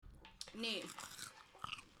Nii.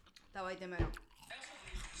 Davai, teeme ära.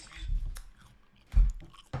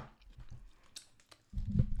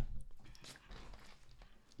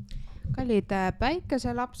 Kallid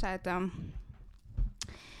päikeselapsed.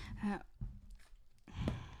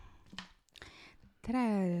 Tere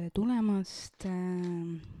tulemast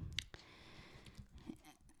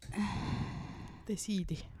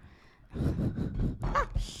Teisiidi.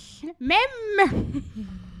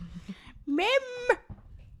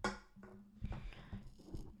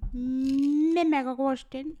 Memmega koos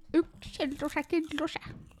teen üks kindluse.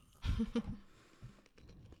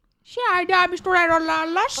 Sina ei tea, mis tulen olla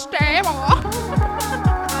laste ema.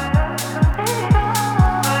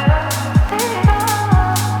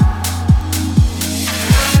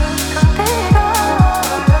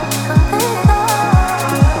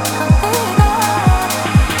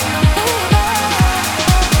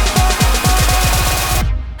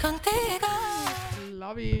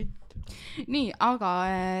 Nii, aga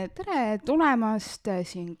tere tulemast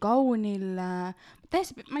siin kaunil.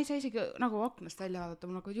 Täiesti, ma ei saa isegi nagu aknast välja vaadata,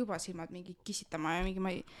 mul nagu juba silmad mingi kissitama ja mingi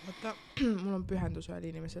ma ei... Vaata, mul on pühendus ühel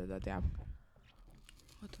inimesel, ta teab.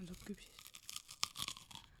 Võtan su küpsis.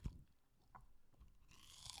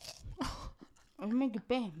 On mingi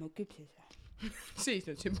pehme küpsis. Siis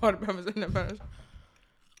nüüd siin paar päeva selle pärast.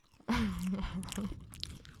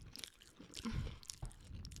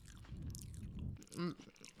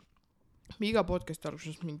 Me iga podcast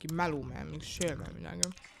alguses mingi mälume ja mingi sööme midagi.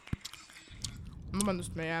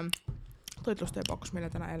 Vabandust, meie toitlustaja pakkus meile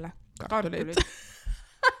täna jälle kartulit.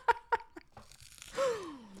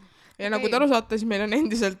 Ja nagu te aru saate, siis meil on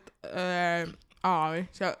endiselt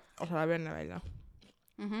see osa läheb enne välja.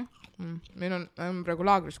 Meil on praegu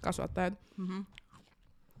laagris kasvatajad.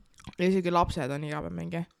 Ja isegi lapsed on iga päev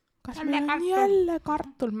mingi. Kas meil on jälle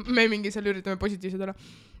kartul? Me mingi seal üritame positiivsed olla.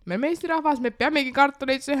 Me Eesti rahvas, me peamegi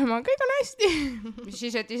kartuleid sööma, kõik on hästi. Mis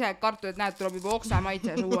siis, et ise kartulit näed, tuleb juba oksa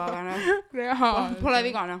maitse suuaga. Pole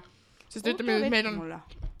vigana. Sest ütleme, et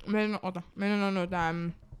meil on olnud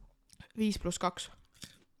 5+2,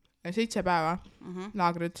 7 päeva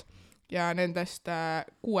laagrid ja nendest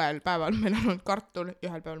 6 päeval meil on olnud kartul, 1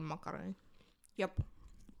 päeval makaronid. Jop.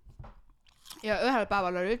 Ja 1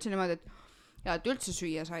 päeval oli üldse niimoodi, et üldse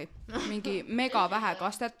süüa sai. Mingi mega vähe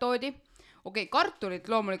kastet toodi. Okei, kartulit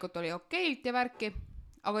loomulikult oli okeilt ja värki,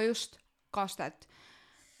 aga just kastet.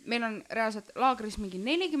 Meil on reaalselt laagris mingi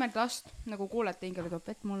 40 last, nagu kuulete, Ingele toob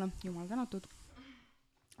vett mulle, jumal tänatud.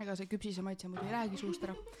 Ega see küpsise maitse muidu ei lähegi suust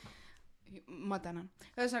ära. Ma tänan.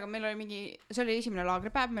 Ühesõnaga, meil oli mingi, see oli esimene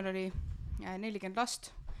laagripäev, meil oli 40 last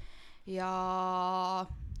ja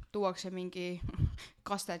tuuakse mingi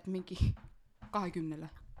kastet mingi 20-le.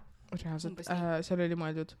 Reaalselt, seal oli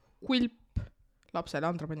mõeldud kulp lapsele,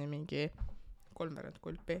 Andra pani mingi 3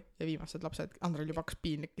 kulpi ja viimased lapsed, Andral juba 2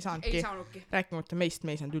 piinlikki saanudki. Ei saanudki. Rääkimata meist,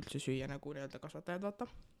 me ei saanud üldse süüa nagu nii-öelda kasvatajad, vaata.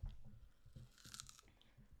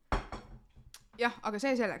 Jah, aga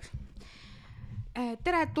see selleks.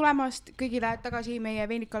 Tere tulemast kõigile tagasi meie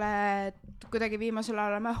veinikale, kuidagi viimasel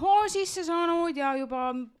ajal oleme sisse saanud ja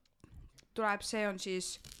juba tuleb, see on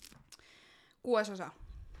siis 6. osa.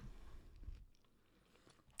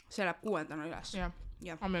 See läheb 6. üles. Jah.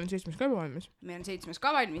 Aga meil on 7 ka valmis. Meil on 7 ka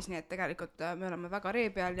valmis, nii et tegelikult me oleme väga ree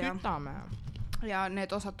peal ja... Kütame. Ja need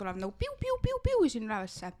osad tulevad nagu piu siin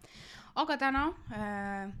ülevesse. Aga täna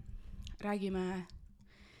räägime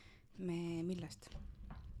me millest?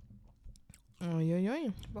 Oi.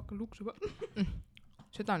 Hakka luksu ka.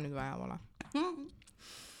 Seda on nüüd vaja ole.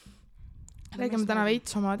 Räägime täna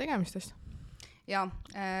veits oma tegemistest. Ja,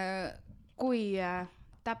 kui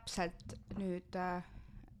täpselt nüüd...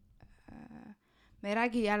 Me ei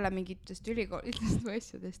räägi jälle mingitest ülikoolidest või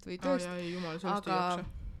asjadest või tööst, aga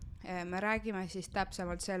me räägime siis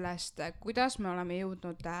täpsemalt sellest, kuidas me oleme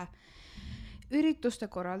jõudnud ürituste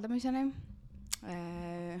korraldamiseni,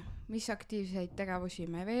 mis aktiivseid tegevusi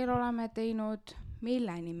me veel oleme teinud,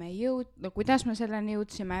 milleni me kuidas me selleni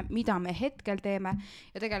jõudsime, mida me hetkel teeme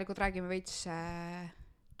ja tegelikult räägime veits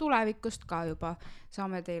tulevikust ka juba,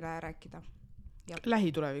 saame teile rääkida.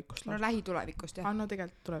 Lähitulevikust. No lähitulevikust, jah. No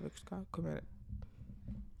tegelikult tulevikust ka, kui me...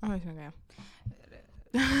 Ühesõnaga, jah.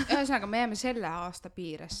 Ühesõnaga, me jääme selle aasta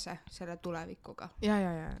piiresse, selle tulevikuga.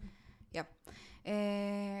 Ja.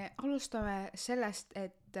 Alustame sellest,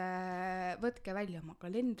 et võtke välja oma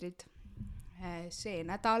kalendrid. See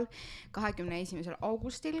nädal, 21.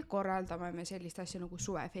 augustil, korraldame me sellist asja nagu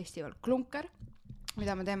Suvefestival Klunker,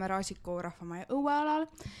 mida me teeme Raasiku rahvamaja õuealal.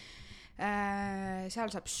 Seal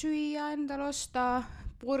saab süüa endal osta,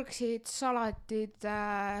 purksid, salatid,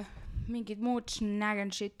 mingid muud snag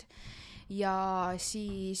and shit ja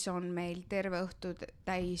siis on meil terve õhtu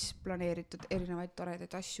täis planeeritud erinevaid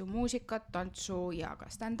toredaid asju, muusikat, tantsu ja ka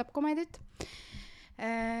stand-up komedit.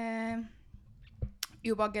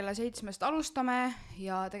 Juba kella 7 alustame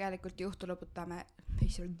ja tegelikult õhtu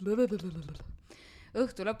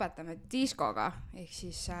lõpetame diskoga, ehk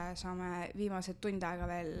siis saame viimased tund aega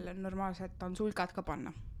veel normaalsed tantsulkad ka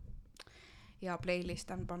panna. Ja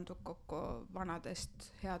playlist on pandud kokku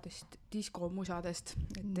vanadest headest diskomusadest,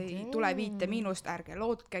 et ei tule 5 ärge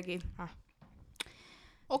lootkegi.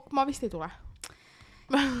 Ma vist ei tule.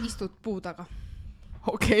 Istud puu taga.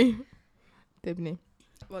 Okei. Teeb nii.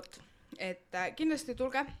 Vot, et kindlasti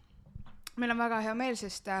tulge. Meil on väga hea meel,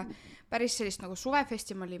 sest päris sellist nagu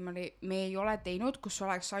Suvefestivali me ei ole teinud, kus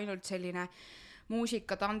oleks ainult selline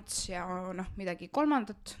muusika, tants ja midagi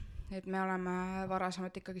kolmandat. Et me oleme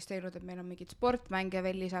varasemalt ikkagi teinud, et meil on mingid sportmänge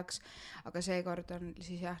veel lisaks, aga seekord on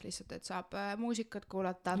siis lihtsalt, et saab muusikat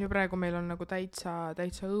kuulata. Ja praegu meil on nagu täitsa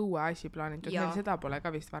õue asi plaanitud, meil seda pole ka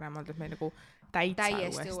vist varem olnud, et meil nagu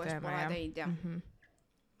täiesti uuest pole teinud, jah.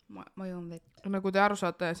 Ma jõun vett. Nagu te aru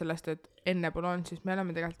saate sellest, et enne pole olnud, siis me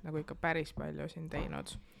oleme tegelikult nagu ikka päris palju siin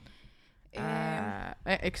teinud.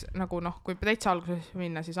 Eks nagu kui täitsa alguses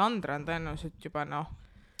minna, siis Andre on tõenäoliselt juba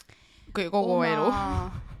kogu elu.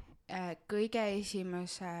 Kõige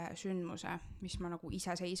esimese sündmuse, mis ma nagu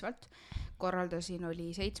iseseisvalt korraldasin,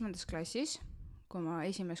 oli 7. klassis, kui ma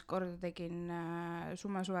esimest korda tegin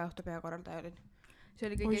Suveõhtu peakorraldaja olin. See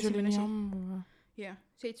oli kõige esimene ammu. Jah,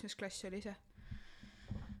 7. klass oli see.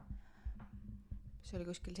 See oli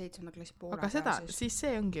kuskil 7. klassi poole. Aga seda, siis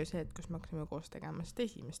see ongi ju see, et kus me hakkasime koos tegema, sest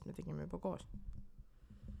esimest me tegime juba koos.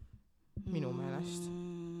 Minu meelest.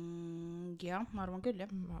 Jah, ma arvan küll,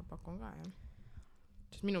 jah. Ma pakun ka, jah.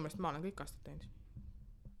 Sest minu meelest ma olen kõik aastad teinud.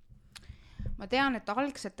 Ma tean, et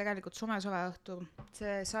algselt tegelikult Suveõhtu,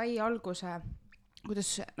 see sai alguse, kuidas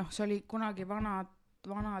see oli kunagi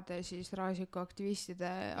vanade siis Raasiku aktivistide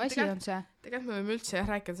asi on see. Tegelikult me võime üldse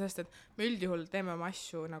rääkida sellest, et me üldjuhul teeme oma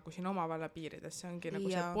asju nagu siin oma valla piirides. See ongi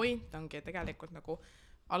nagu see point ongi, et tegelikult nagu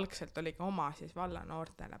algselt oli ka oma siis valla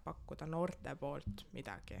noortele pakkuda noorte poolt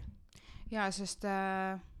midagi. Ja, sest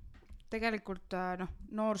tegelikult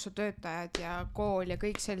noorsootöötajad ja kool ja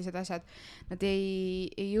kõik sellised asjad, nad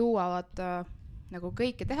ei jõuavad nagu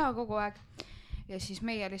kõike teha kogu aeg ja siis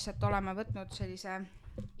meie lihtsalt oleme võtnud sellise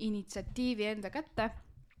initsiatiivi enda kätte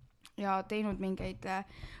ja teinud mingeid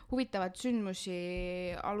huvitavaid sündmusi,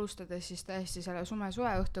 alustades siis täiesti selle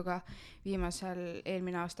Suveõhtuga.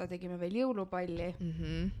 Eelmine aasta tegime veel jõulupalli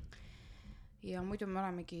ja muidu me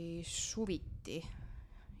olemegi suviti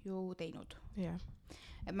ju teinud.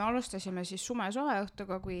 Et me alustasime siis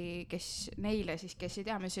Suveõhtuga, kui kes neile siis, kes ei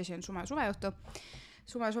tea, mis asi on Suveõhtu.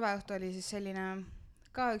 Suveõhtu oli siis selline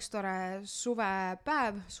ka üks tore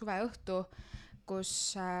suvepäev, Suveõhtu,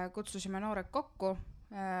 kus kutsusime noored kokku.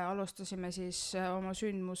 Alustasime siis oma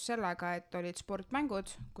sündmus sellega, et olid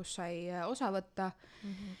sportmängud, kus sai osa võtta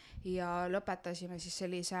ja lõpetasime siis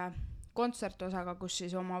sellise kontsertosaga, kus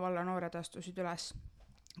siis oma valla noored astusid üles.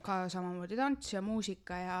 Ka samamoodi tants ja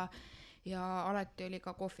muusika ja alati oli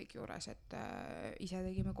ka kohvik juures, et ise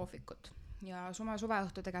tegime kohvikut. Ja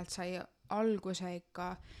Suveõhtu tegelikult sai alguse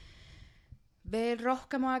ikka veel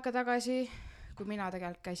rohkem aega tagasi, kui mina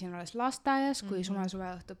tegelikult käisin alles lasteaias, kui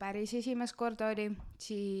Suveõhtu päris esimest korda oli,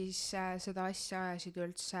 siis seda asja ajasid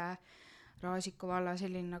üldse Raasiku valla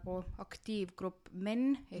selline nagu aktiivgrupp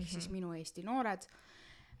men, ehk siis Minu Eesti noored,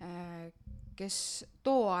 kes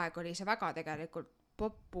too aeg oli see väga tegelikult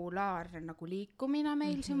populaarne nagu liikumine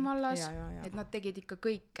meil siin vallas, et nad tegid ikka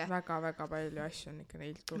kõike. Väga palju asju on ikka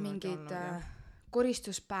neilt tulnud. Mingid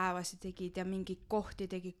koristuspäevasid tegid ja mingid kohti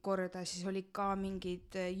tegid korda, siis oli ka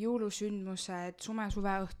mingid jõulusündmused,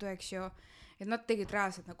 Suveõhtu, eks ju, et nad tegid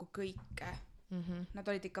reaalselt nagu kõike. Nad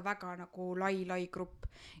olid ikka väga nagu lai grupp.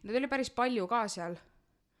 Nad oli päris palju ka seal,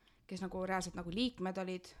 kes nagu reaalselt nagu liikmed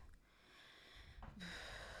olid.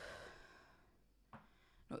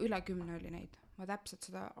 No üle 10 oli neid. Ma täpselt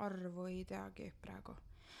seda arvu ei teagi praegu.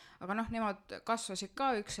 Aga nemad kasvasid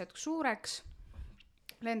ka üks hetk suureks,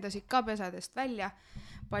 lendasid ka pesadest välja,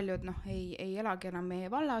 paljud ei elagi enam meie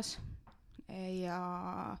vallas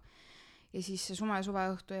ja siis see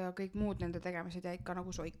Suveõhtu ja kõik muud nende tegemised jäid ka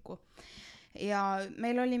nagu soiku. Ja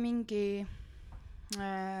meil oli mingi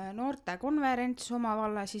noortekonverents oma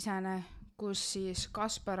vallasisene, kus siis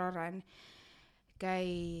Kaspar Aren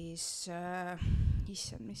käis,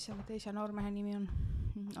 issand, mis selle teise noormehe nimi on?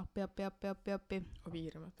 Appi.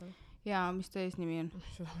 Oviirimata. Jaa, mis teis nimi on?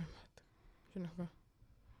 Seda ma ei mäleta. Sinnaga.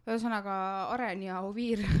 Ühesõnaga Aren ja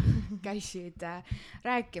Oviir käisid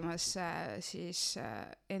rääkimas siis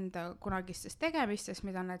enda kunagistest tegemistest,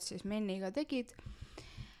 mida nad siis menniga tegid.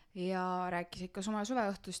 ja rääkisid ka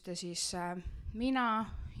suveõhtust ja siis mina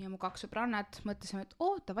ja mu 2 sõbrannat mõtlesime, et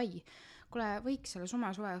davai, kuule, võiks selle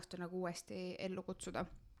suveõhtu nagu uuesti ellu kutsuda.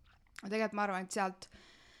 Tegelikult ma arvan, et sealt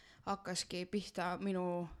hakkaski pihta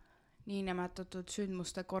minu niinimetatud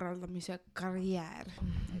sündmuste korraldamise karjäär.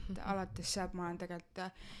 Et alates sealt ma olen tegelikult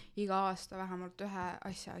iga aasta vähemalt ühe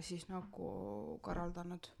asja siis nagu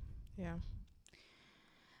korraldanud. jah.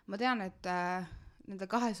 Ma tean, et nende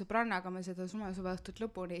 2 sõbrannaga me seda suveõhtut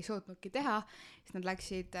lõpuni ei suutnudki teha, siis nad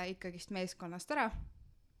läksid ikkagist meeskonnast ära.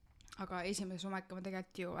 Aga esimese sumeka me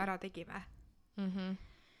tegelikult ju ära tegime.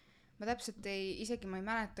 Ma täpselt isegi ma ei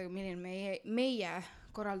mäleta, milline meie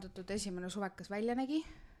korraldatud esimene suvekas välja nägi.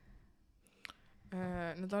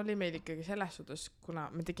 No ta oli meil ikkagi selles suhtes, kuna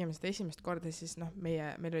me tegime seda esimest korda, siis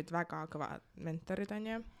meil olid väga kõvad mentorid, on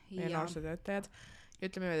ju, meie noorsootöötajad. Ja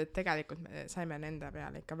ütleme, et tegelikult me saime nende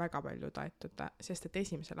peale ikka väga palju toetuda, sest et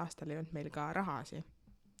esimesel aastal ei olnud meil ka rahasi,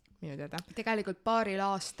 minu teada. Tegelikult paaril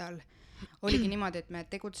aastal oligi niimoodi, et me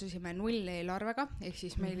tegutsesime 0 eelarvega, ehk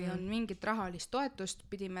siis meil ei olnud mingit rahalist toetust,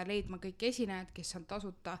 pidime leidma kõik esinejad, kes on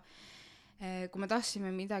tasuta. Kui me tahtsime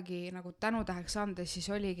midagi nagu tänutäheks anda, siis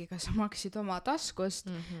oligi, kas sa maksid oma taskust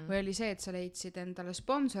või oli see, et sa leidsid endale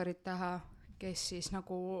sponsorid taha, kes siis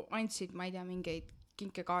nagu andsid, ma ei tea, mingeid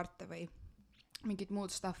kinkekaarte või mingit muud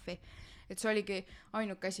staffi. Et see oligi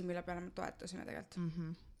ainuke asi, mille peale me toetasime tegelikult.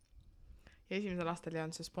 Ja esimesel aastal ei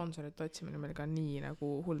olnud see sponsorit otsimine meil ka nii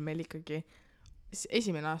nagu hull. Meil ikkagi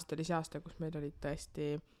esimene aasta oli see aasta, kus meil olid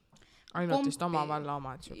tõesti ainult vist oma valla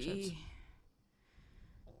omad siuksed.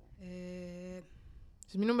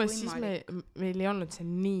 Sest minu meelest siis meil ei olnud see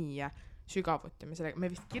nii sügavuti. Me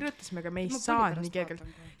vist kirjutasime, aga me ei saanud nii kergelt.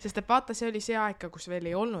 Sest et vaata, see oli see aeg, kus veel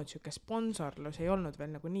ei olnud siuke sponsorlus, ei olnud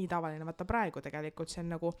veel nagu nii tavaline. Vaata praegu tegelikult see on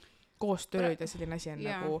nagu koostööd ja selline asi on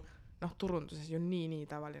nagu turunduses ju nii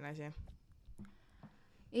tavaline asi.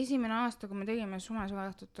 Esimene aasta, kui me tegime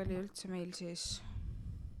suveõhtut, oli üldse meil siis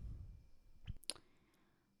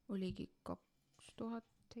oligi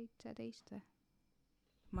 2017 või?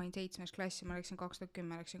 Ma olin 7. klassi, ma läksin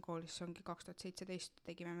 2010, läksin koolis, see ongi 2017,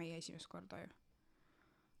 tegime meie esimest korda ju.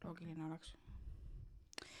 Loogiline oleks.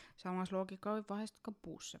 Samas loogika võib vahest ka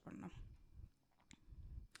puusse panna.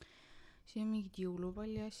 Siin on mingid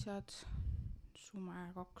jõulupalli asjad. Sume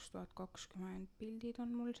 2020 pildid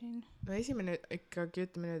on mul siin. No esimene ikkagi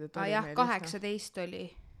ütleme nüüd, et oli meil 18 oli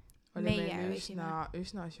meie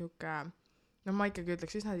üsna siuke, no ma ikkagi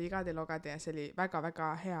ütleks üsna igadi-logadi ja see oli väga-väga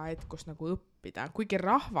hea hetk, kus nagu õppida. Kuigi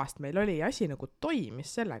rahvast meil oli asi nagu toimis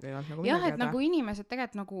sellega ei olnud nagu jah, et nagu inimesed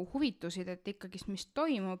tegelikult nagu huvitusid, et ikkagist mis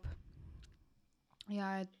toimub. Ja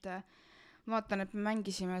et vaatan, et me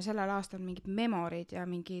mängisime sellel aastal mingid memorid ja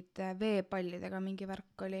mingid veepallidega mingi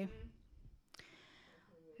värk oli.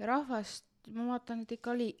 Ja rahvast, ma vaatan, et ikka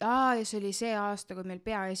oli, ja see oli see aasta, kui meil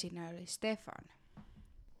peaesineja oli Stefan.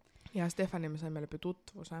 Ja Stefani me saime läbi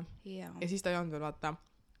tutvuse. Ja siis ta ei olnud veel vaata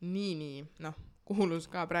nii, kuulus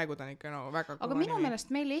ka praegu ta on ikka väga kõva. Aga minu meelest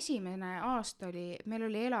meil esimene aasta oli, meil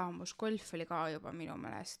oli elamus, golf oli ka juba minu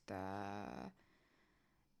meelest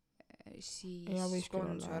siis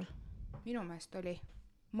sponsor. Minu meelest oli.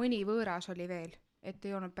 Mõni võõras oli veel, et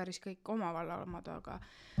ei olnud päris kõik oma valla omad, aga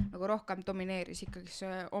nagu rohkem domineeris ikkagi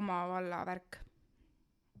see oma valla värk.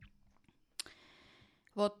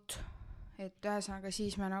 Vot. Et ühesõnaga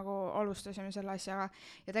siis me nagu alustasime selle asjaga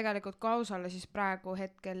ja tegelikult kausale siis praegu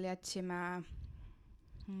hetkel jätsime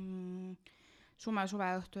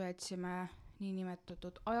suveõhtu jätsime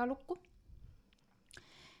niinimetatud ajalukku.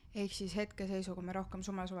 Ehk siis hetkeseisuga me rohkem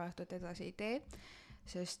suveõhtut edasi ei tee,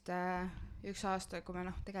 sest üks aasta, kui me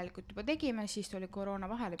tegelikult juba tegime, siis tuli koroona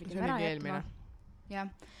vahele, pidime ära jätma. Ja,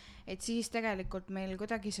 et siis tegelikult meil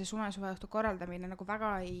kuidagi see suveõhtu korraldamine nagu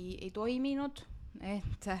väga ei toiminud,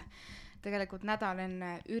 et tegelikult nädal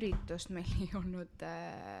enne üritust meil ei olnud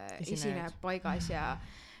esinejad paigas ja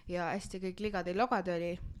hästi kõik ligad ja logad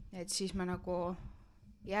oli, et siis me nagu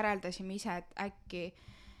järeldasime ise, et äkki,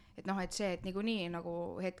 et et see, et niikuinii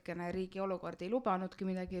nagu hetkene riigi olukord ei lubanudki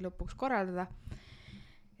midagi lõpuks korraldada,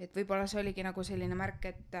 et võib-olla see oligi nagu selline märk,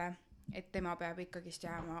 et tema peab ikkagist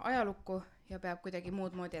jääma ajalukku ja peab kuidagi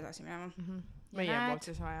muud moodi edasi minema. Meie poolt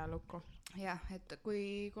siis ajalukku. Jah, et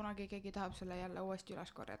kui kunagi keegi tahab selle jälle uuesti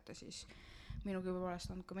üles korjata, siis minugi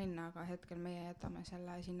poolest andku minna, aga hetkel meie jätame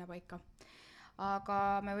selle sinna paika.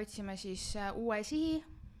 Aga me võtsime siis uue sihi.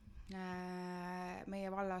 Meie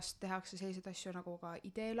vallas tehakse selliseid asju nagu ka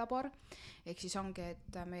ideelabor, ehk siis ongi,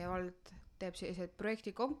 et meie vald teeb selliseid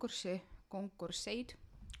projektikonkursseid,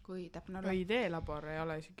 kui täpne olla. Ideelabor ei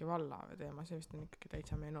ole isegi valla teema, see vist on ikkagi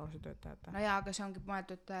täitsa meie noorsootöötajate. No jaa, aga see ongi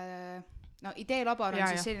mõeldud no ideelabor on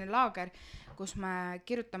siis selline laager, kus me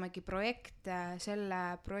kirjutamegi projekte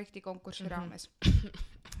selle projektikonkursi raames.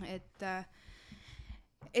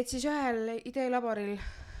 Et siis ühel ideelaboril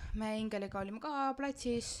me Ingeliga olime ka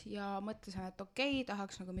platsis ja mõtlesime, et okei,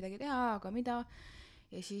 tahaks nagu midagi teha, aga mida.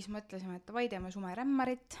 Ja siis mõtlesime, et davai, teeme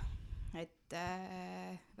sumerämmarit, et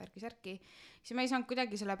värki-särki. Siis me ei saanud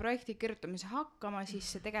kuidagi selle projekti kirjutamise hakkama, siis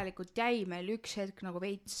see tegelikult jäi meil üks hetk nagu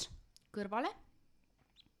veits kõrvale.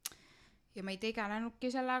 Ja me ei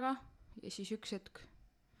tegelenudki sellega. Ja siis üks hetk,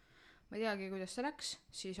 ma ei teagi, kuidas see läks,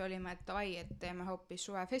 siis olime, et davai, et teeme hoopis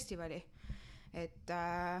Suvefestivali. Et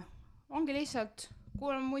ongi lihtsalt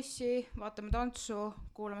kuulame mussi, vaatame tantsu,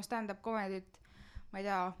 kuulame stand-up komedit, ma ei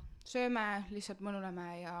tea, sööme, lihtsalt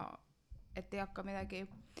mõnuleme ja et ei hakka midagi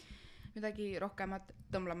rohkemat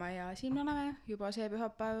tõmblema ja siin oleme, juba see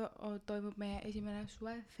pühapäev toimub meie esimene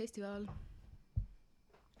Suvefestival.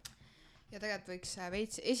 Ja tegelikult võiks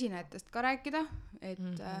veits esinejatest ka rääkida, et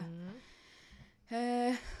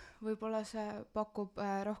võib-olla see pakub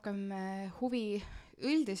rohkem huvi.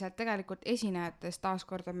 Üldiselt tegelikult esinejatest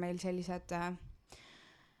taaskord on meil sellised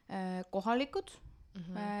kohalikud,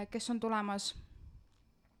 kes on tulemas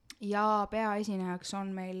ja peaesinejaks on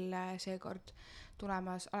meil seekord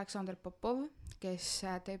tulemas Aleksandr Popov, kes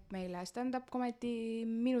teeb meile stand-up komedi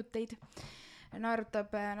minuteid, naerutab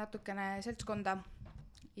natukene seltskonda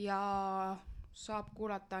ja saab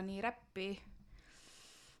kuulata nii räppi,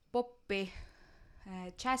 poppi,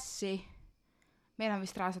 džässi, meil on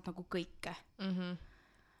vist reaalselt nagu kõike.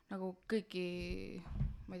 Nagu kõiki,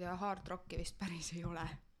 ma ei tea, hard rocki vist päris ei ole.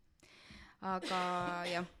 Aga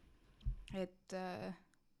jah, et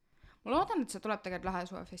ma loodan, et see tuleb tegelikult lahe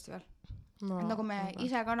Suvefestival. Nagu me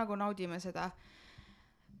ise ka nagu naudime seda.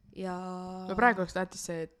 Ja no praegu oleks tähtis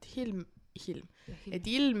see, et et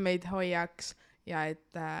ilm meid hoiaks ja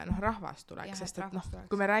et rahvas tuleks, sest et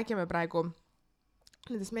kui me räägime praegu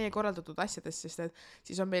nendest meie korraldatud asjadest,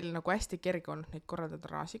 siis on meil nagu hästi kerge olnud neid korraldada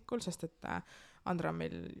Raasikul, sest et Andra on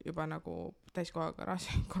meil juba nagu täiskohaga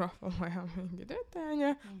Raasiku rahvamaja mingi töötaja, on ju.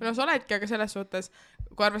 No sa oledki, aga selles suhtes,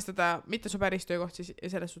 kui arvestada mitte su päris töökoht, siis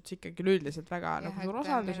selles suhtes ikkagi üldiselt väga nagu suur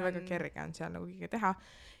osaldus ja väga kerge on seal nagu kõige teha.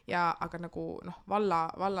 Ja aga nagu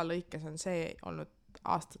valla lõikes on see olnud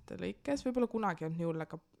aastate lõikes, võib-olla kunagi on nii hull,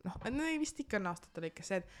 aga vist ikka on aastate lõikes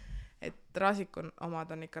see, et Raasiku omad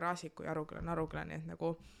on ikka Raasiku ja Aruküla, nii et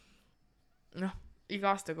nagu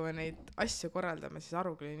iga aasta, kui me neid asju korraldame, siis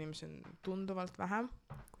Aruküla inimesi on tunduvalt vähem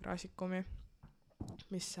kui Raasikumi,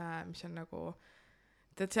 mis on nagu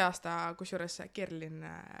tead see aasta, kusjuures Kerlin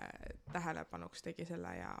tähelepanuks tegi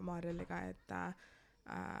selle ja Maarjaliga, et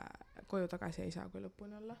koju tagasi ei saa, kui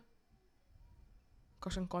lõpuni olla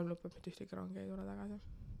 23 lõpeb, mitte ühtegi rongi ei tule tagasi.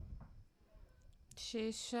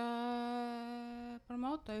 Siis paneme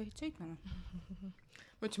autojuhid sõitma. Ma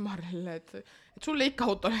ütlesin Marlile, et sulle ikka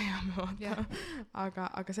autole jääme,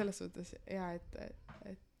 aga selles suhtes ja,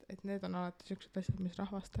 et need on alati sellised asjad, mis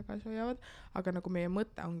rahvast tagasi hoiavad, aga nagu meie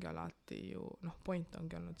mõte ongi alati ju, point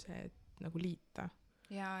ongi olnud see, et nagu liita.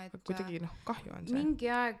 Ja, et kuidagi kahju on see. Mingi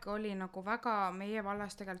aeg oli nagu väga meie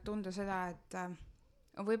vallas tegelikult tunda seda, et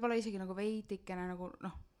võib-olla isegi nagu veidikene nagu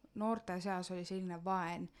noorte seas oli selline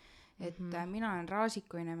vaen, et mina olen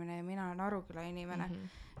Raasiku inimene ja mina olen Aruküla inimene.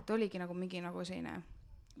 Et oligi nagu mingi nagu selline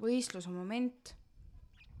võistluse moment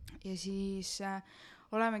ja siis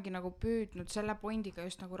olemegi nagu püüdnud selle pointiga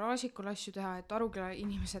just nagu Raasikul asju teha, et Aruküla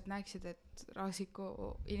inimesed näeksid, et Raasiku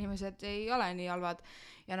inimesed ei ole nii halvad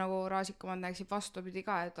ja nagu Raasikumad näeksid vastupidi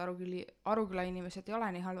ka, et Aruküla inimesed ei ole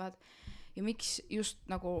nii halvad ja miks just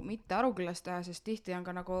nagu mitte Arukülas teha, sest tihti on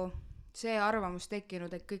ka nagu see arvamus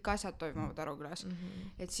tekkinud, et kõik asjad toimuvad Arukülas.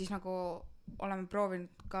 Et siis nagu oleme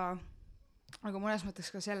proovinud ka nagu mõnes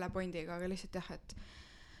mõttes ka selle pointiga, aga lihtsalt jah, et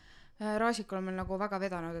Raasikul on meil nagu väga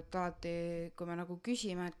vedanud, et alati, kui me nagu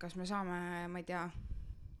küsime, et kas me saame, ma ei tea,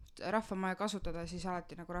 rahvamaja kasutada, siis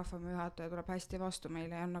alati nagu rahvamaja juhataja tuleb hästi vastu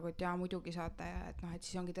meile ja on nagu, et jaa, muidugi saate ja et et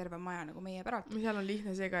siis ongi terve maja nagu meie päralt. Seal on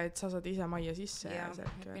lihtne see ka, et sa saad ise majja sisse. Ja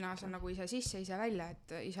mina saan nagu ise sisse, ise välja,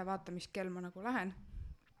 et ise vaata, mis kell ma nagu lähen.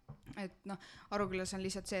 Et Arukülas on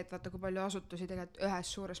lihtsalt see, et vaata, kui palju asutusi tegelikult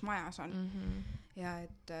ühes suures majas on. Ja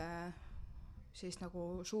et siis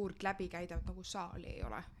nagu suurt läbikäidavat nagu saali ei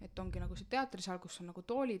ole. Et ongi nagu see teatrisaal, kus on nagu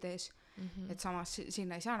toolid ees, et samas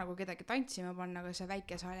sinna ei saa nagu kedagi tantsima panna, aga see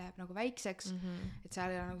väike saal jääb nagu väikseks, et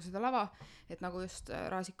seal ei ole nagu seda lava, et nagu just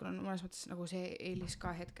Raasikul on mõnes mõttes nagu see eelis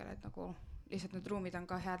ka hetkel, et nagu lihtsalt need ruumid on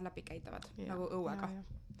ka head läbikäidavad, nagu õuega.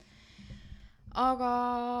 Aga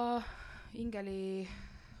Ingeli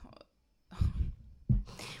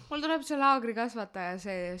mul tuleb see laagri kasvataja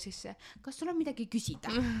see sisse. Kas sul on midagi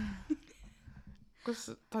küsida?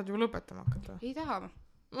 Kas tahad juba lõpetama hakata? Ei taha.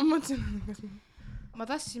 ma mõtlesin, ma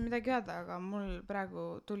tahtsin midagi öelda, aga mul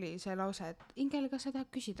praegu tuli see lause, et Ingel, kas sa tahad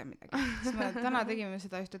küsida midagi? Siis me täna tegime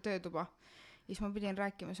seda ühte töötuba. Ja siis ma pidin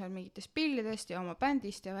rääkima seal mingitest pillidest ja oma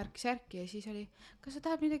bändist ja värk-särki ja siis oli, kas sa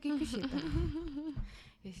tahad midagi küsida?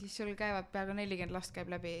 Ja siis sul käivad peaaegu 40 last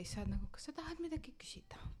käib läbi ja siis sa oled nagu, kas sa tahad midagi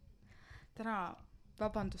küsida? Täna,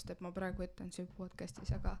 vabandust, et ma praegu ütlen siin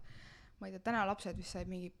podcastis, aga ma ei tea, täna lapsed vist said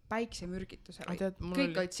mingi päiksemürgituse või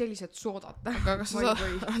kõik olid sellised soodad. Aga kas sa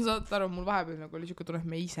saad aru, mul vahepeal nagu oli siuke tunne, et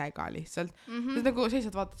me ise ka lihtsalt. Sest nagu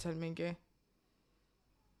seisad vaatad seal mingi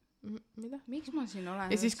mida? Miks ma siin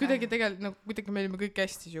olen? Ja siis kuidagi tegelikult, nagu kuidagi me olime kõik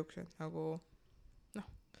hästi siuksed, nagu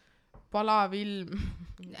palav ilm.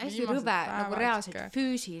 Hästi rõve, nagu reaalselt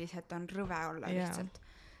füüsiliselt on rõve olla lihtsalt.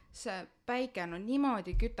 See päike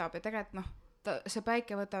niimoodi kütab ja tegelikult see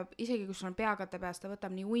päike võtab, isegi kui sul on peakate peas, ta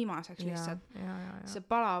võtab nii uimaseks lihtsalt. See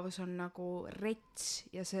palavus on nagu rets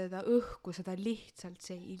ja seda õhku, seda lihtsalt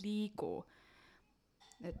see ei liigu.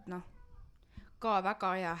 Et ka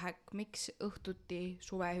väga hea häkk, miks õhtuti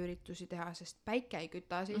suveüritusi teha, sest päike ei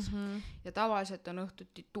küta siis ja tavaliselt on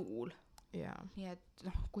õhtuti tuul. Nii et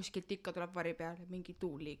kuskilt ikka tuleb vari peal ja mingi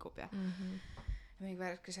tuul liigub ja mingi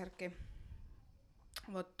värki-särki.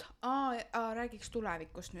 Vot, räägiks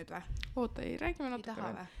tulevikust nüüd või? Oota, ei, räägime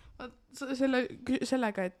natuke.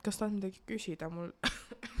 Sellega, et kas tahad midagi küsida, mul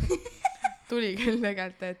tuli küll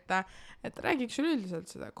tegelikult, et räägiks üleüldiselt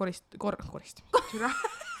seda koristamist.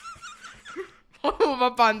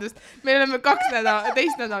 Vabandust, me oleme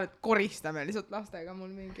teist nädalat koristame lihtsalt lastega, mul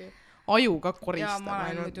mingi aju ka koristab. Ja ma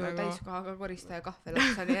olen muidu täiskohaga koristaja kahvel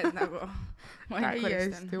otsa, nii et nagu ma ei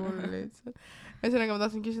koristan. Täiesti hull lihtsalt. Ühesõnaga ma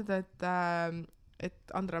tahtsin küsida,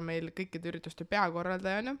 et Andra meil kõikide ürituste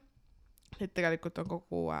peakorraldajana, et tegelikult on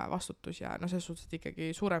kogu vastutus ja selles suhtes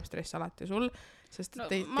ikkagi suurem stress alati sul, sest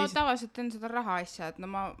ma tavaliselt teen seda raha asja, et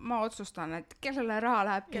ma otsustan, et kellele raha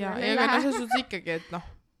läheb, kellele ei lähe. Aga selles suhtes ikkagi,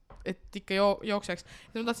 et ikka jookseks.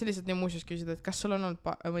 Ma tahtsin lihtsalt nii muuseas küsida, et kas sul on olnud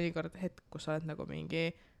mõnikord hetk, kus sa oled nagu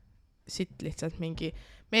mingi sitt lihtsalt mingi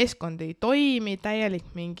meeskond ei toimi,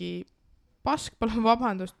 täielik mingi pask, palun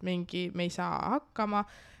vabandust, mingi me ei saa hakkama,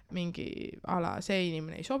 mingi ala, see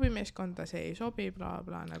inimene ei sobi meeskonda, see ei sobi, bla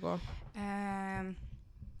bla nagu.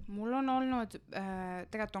 Mul on olnud,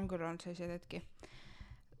 tegelikult on küll olnud sellised hetki.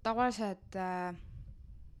 Tavaliselt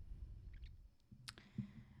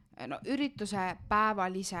ürituse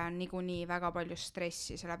päeval ise on niikuinii väga palju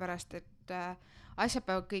stressi, sellepärast et asjad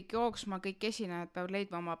peavad kõik jooksma, kõik esinejad peavad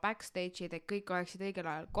leidma oma backstage'id, et kõik oleksid õigel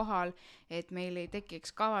ajal kohal, et meil ei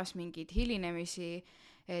tekiks kavas mingeid hilinemisi,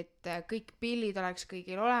 et kõik pillid oleks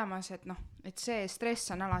kõigil olemas, et see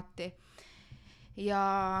stress on alati.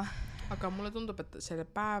 Aga mulle tundub, et selle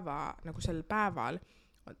päeval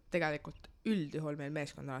tegelikult üldjuhul meil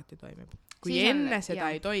meeskond alati toimib. Kui siis enne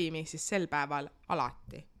seda ei toimi, siis sel päeval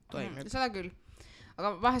alati toimib. Seda küll.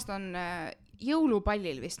 Aga vahest on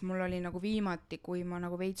jõulupallil vist, mul oli nagu viimati, kui ma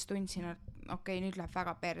nagu veits tundsin, et okei, nüüd läheb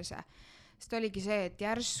väga perse. Sest oligi see, et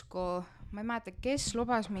järsku, ma ei mäleta, kes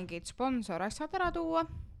lubas mingeid sponsorasjad ära tuua,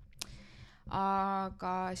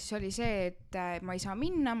 aga siis oli see, et ma ei saa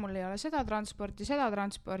minna, mul ei ole seda transporti,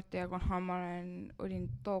 ja kuna ma olin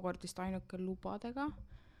tookord vist ainuke lubadega.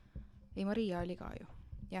 Ei, Maria oli ka ju,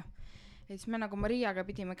 jah. Et siis me nagu Mariaga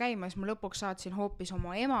pidime käima, siis ma lõpuks saatsin hoopis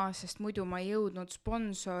oma ema, sest muidu ma ei jõudnud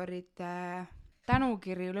sponsorite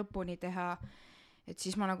tänukirju lõpuni teha. Et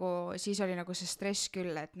siis oli nagu see stress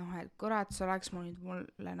küll, et et kurat, see oleks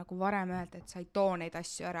mulle nagu varem öelda, et sa ei too neid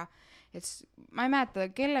asju ära. Et ma ei mäleta,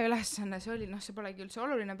 kelle ülesanne see oli, see polegi üldse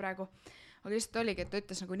oluline praegu, aga lihtsalt oligi, et ta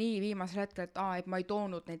ütles nagu nii viimasel hetkel, et ma ei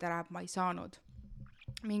toonud neid ära, et ma ei saanud.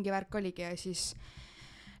 Mingi värk oligi ja siis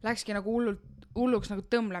läkski nagu hulluks nagu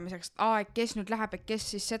tõmblemiseks, et kes nüüd läheb, et kes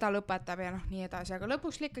siis seda lõpetab ja nii edasi, aga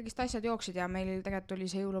lõpuks ikkagi asjad jooksid ja meil tegelikult tuli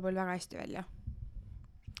see jõulupall väga hästi välja.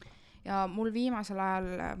 Ja mul viimasel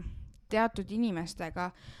ajal teatud inimestega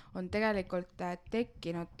on tegelikult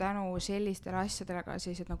tekkinud tänu sellistele asjadele ka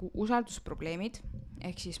sellised nagu usaldusprobleemid,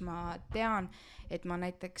 ehk siis ma tean, et ma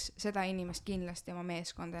näiteks seda inimest kindlasti oma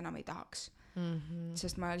meeskonda enam ei tahaks,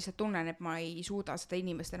 sest ma lihtsalt tunnen, et ma ei suuda seda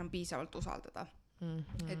inimest enam piisavalt usaldada.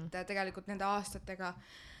 Et tegelikult nende aastatega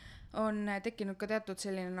on tekkinud ka teatud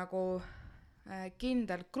selline nagu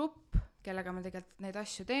kindel grupp, kellega me tegelikult neid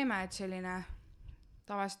asju teeme, et selline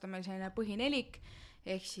tavaliselt on meil selline põhinelik,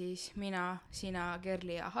 ehk siis mina, sina,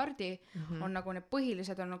 Kerli ja Hardi on nagu need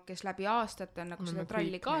põhilised olnud, kes läbi aastate on nagu seda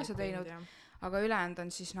tralli kaasa teinud, aga ülejäänud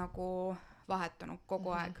on siis nagu vahetunud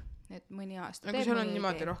kogu aeg, et mõni aasta teeb. Aga seal on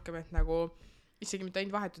niimoodi rohkem, et nagu isegi mitte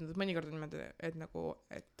ainult vahetunud, et mõnikord on niimoodi, et nagu,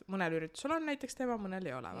 et mõnel üritusel on näiteks tema, mõnel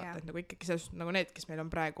ei ole, vaata, et nagu ikkagi selles, nagu need, kes meil on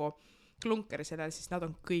praegu klunkeri sellel, siis nad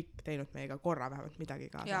on kõik teinud meiega korra vähemalt midagi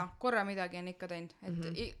kaasa. Jaa, korra midagi on ikka teinud.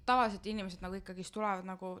 Et tavaliselt inimesed nagu ikkagist tulevad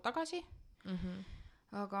nagu tagasi,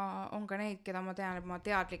 aga on ka neid, keda ma tean, et ma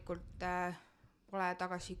teadlikult pole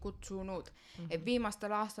tagasi kutsunud. Et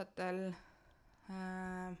viimastel aastatel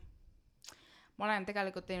ma olen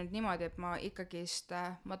tegelikult teinud niimoodi, et ma ikkagist,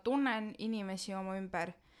 ma tunnen inimesi oma ümber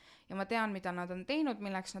ja ma tean, mida nad on teinud,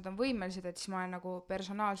 milleks nad on võimelised, et siis ma olen nagu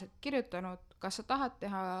personaalselt kirjutanud, kas sa tahad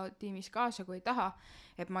teha tiimis kaasa, kui ei taha,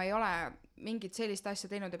 et ma ei ole mingit sellist asja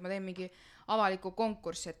teinud, et ma teen mingi avaliku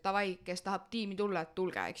konkurssi, et davai, kes tahab tiimi tulla, et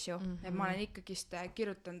tulge, eks ju. Et ma olen ikkagist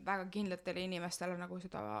kirjutanud väga kindlatele inimestele nagu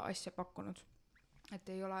seda asja pakkunud. Et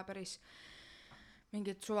ei ole päris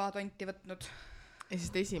mingit suvatonti võtnud. Ja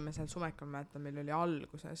siis esimesel sumekal mäletan, meil oli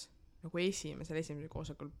alguses, nagu esimesel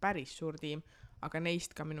koosolekul päris suur tiim, aga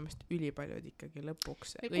neist ka minu meelest ülipaljud ikkagi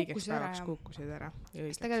lõpuks õigeks päevaks kukkusid ära.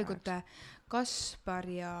 Tegelikult Kaspar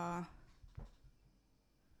ja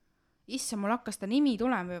issa, mul hakkas ta nimi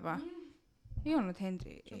tulema juba. Ei olnud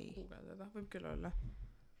Henri. Võib küll olla.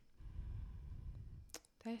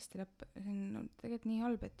 Täiesti lõpp. See on tegelikult nii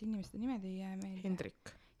halb, et inimeste nimed ei jää meelde.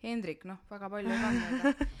 Hendrik, noh, väga palju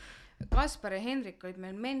kandnud. Kaspar ja Hendrik olid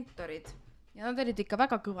meil mentorid ja nad olid ikka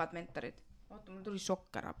väga kõvad mentorid. Oota, mul tuli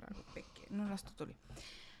šokk ära praegu pekki. No las ta tuli.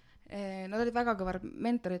 Nad olid väga kõvad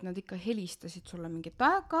mentorid, nad ikka helistasid sulle mingit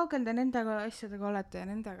kaugel te nendega asjadega olete ja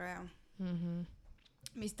nendega ja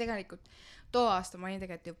mis tegelikult too aasta ma olin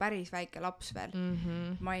tegelikult ju päris väike laps veel.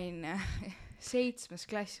 Ma olin 7.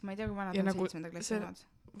 klass, ma ei tea, kui vanad on 7. klassi vanad.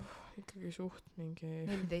 Ikkagi suht mingi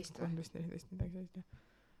 14 midagi sellist.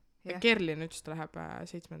 Ja Kerli nüüd just läheb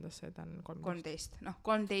 7-ndasse, ta on 13. Noh,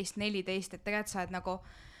 13, 14, et tegelikult sa oled nagu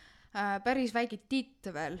päris väike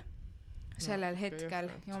titt veel sellel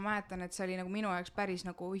hetkel ja ma mäletan, et see oli nagu minu jaoks päris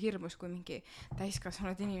nagu hirmus, kui mingi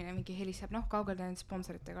täiskasvanud inimene mingi helistab, noh, kaugel te nende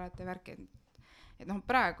sponsoritega olete värki, et noh,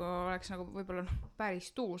 praegu oleks nagu võib-olla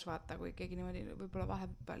päris tuus vaata, kui keegi niimoodi võib-olla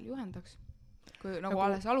vahepeal juhendaks, kui nagu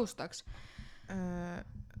alles alustaks.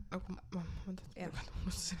 Nagu ma mõtlen,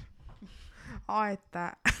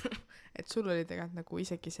 et sul oli tegelikult nagu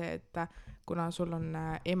isegi see, et kuna sul on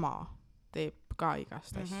ema teeb ka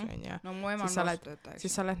igast asju, onju. No mu ema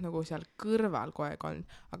siis sa oled nagu seal kõrval kogu aeg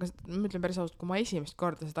olnud. Aga ma ütlen päris ausalt, kui ma esimest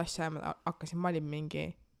korda seda asja hakkasin, ma olin mingi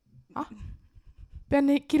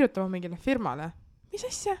pean kirjutama mingile firmale. Mis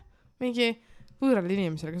asja? Mingi võõrale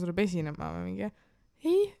inimesele, kes tuleb esinema või mingi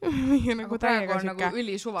ei. Nagu praegu on nagu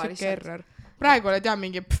ülisuvaliselt. Praegu oled jah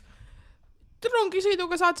mingi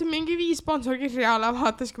rongisõiduga saatsin mingi 5 sponsorkirja alla,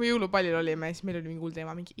 vaatas, kui me jõulupallil olime, siis meil oli mingi hull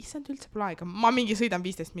teema, mingi issand üldse pole aega. Ma mingi sõidan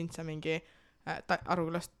 15 mintsa mingi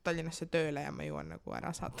Arugulast Tallinnasse tööle ja ma jõuan nagu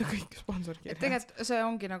ära saata kõik sponsorkirjad. Tegelikult see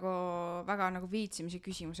ongi nagu väga nagu viitsimise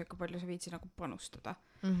küsimus, et kui palju sa viitsid nagu panustada.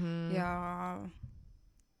 Ja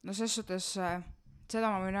no selles suhtes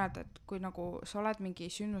seda ma võin öelda, et kui nagu sa oled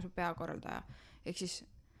mingi sündmuse peakorraldaja, ehk siis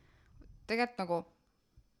tegelikult nagu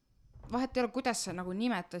vahet ei ole, kuidas sa nagu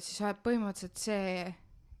nimetad, siis sa oled põhimõtteliselt see,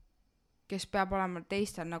 kes peab olema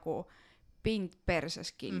teistel nagu pind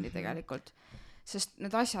perses kinni tegelikult. Sest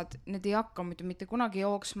need asjad, need ei hakka mitte kunagi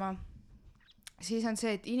jooksma. Siis on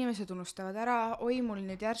see, et inimesed unustavad ära, oi, mul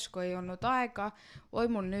nüüd järsku ei olnud aega, oi,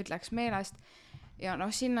 mul nüüd läks meelest. Ja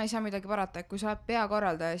noh, sinna ei saa midagi parata, et kui sa oled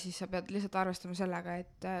peakorraldaja, siis sa pead lihtsalt arvestama sellega,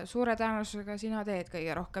 et suure tõenäosusega sina teed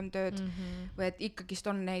kõige rohkem tööd või et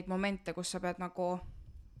ikkagist on neid momente, kus sa pead nagu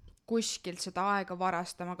kuskilt seda aega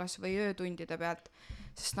varastama, kas või öötundide pealt,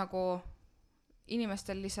 sest nagu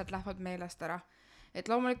inimestel lihtsalt lähevad meelest ära. Et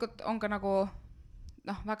loomulikult on ka nagu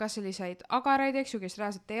noh, väga selliseid agaraid, eks ju, kes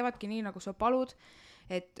reaalselt teevadki nii, nagu sa palud,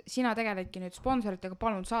 et sina tegeledki nüüd sponsoritega,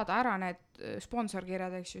 palun saada ära need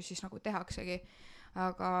sponsorkirjad, eks ju, siis nagu tehaksegi.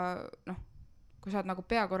 Aga noh, kui sa oled nagu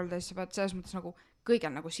peakorraldaja, siis sa pead selles mõttes nagu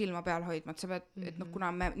kõigel nagu silma peal hoidma, et sa pead, et noh,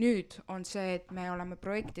 kuna me nüüd on see, et me oleme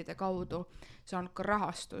projektide kaudu saanud ka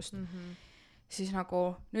rahastust, siis nagu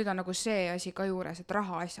nüüd on nagu see asi ka juures, et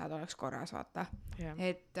rahaasjad oleks korras, vaata.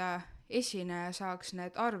 Et esineja saaks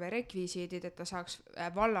need arverekvisiidid, et ta saaks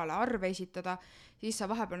vallale arve esitada, siis sa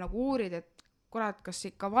vahepeal nagu uurid, et kurat, kas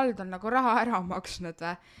ikka vald on nagu raha ära maksnud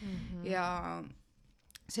või? Ja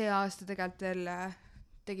see aasta tegelikult veel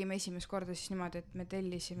tegime esimest korda siis niimoodi, et me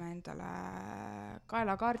tellisime endale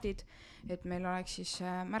kaelakaardid, et meil oleks siis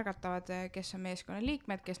märgatavad, kes on meeskonna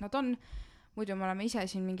liikmed, kes nad on. Muidu me oleme ise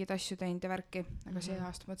siin mingid asju teinud ja värki, aga see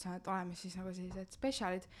aasta mõtlesin, et oleme siis nagu sellised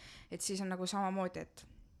spetsialid, et siis on nagu samamoodi,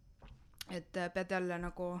 et pead jälle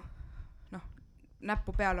nagu noh,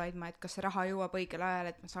 näppu peal hoidma, et kas see raha jõuab õigel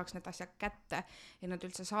ajal, et ma saaks need asjad kätte ja nad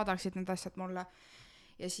üldse saadaksid need asjad mulle.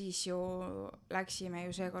 ja siis ju läksime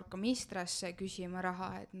ju seekord ka Mistrasse küsima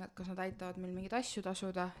raha, et kas nad aitavad meil mingeid asju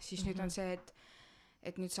tasuda, siis nüüd on see,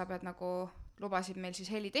 et nüüd sa pead nagu, lubasid meil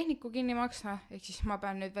siis helitehniku kinni maksta, ehk siis ma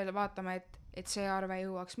pean nüüd veel vaatama, et see arve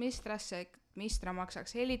jõuaks Mistrasse, et Mistra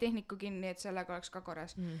maksaks helitehniku kinni, et sellega oleks ka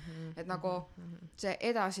korras. Et nagu see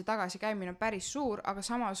edasi-tagasi käimine on päris suur, aga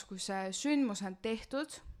samas, kui see sündmus on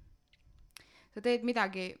tehtud, sa teed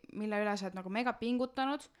midagi, mille üle sa oled nagu mega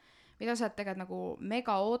pingutanud, mida sa oled tegelikult nagu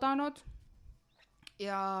mega oodanud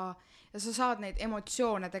ja sa saad neid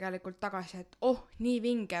emotsioone tegelikult tagasi, et nii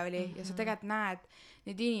vinge oli ja sa tegelikult näed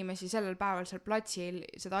neid inimesi sellel päeval seal platsil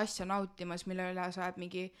seda asja nautimas, mille üle sa oled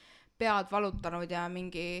mingi pead valutanud ja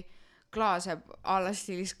mingi klaase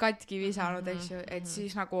allastiilis katki visanud, eks ju, et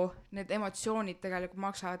siis nagu need emotsioonid tegelikult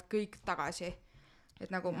maksavad kõik tagasi.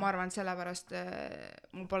 Et nagu ma arvan, sellepärast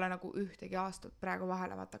mul pole nagu ühtegi aastat praegu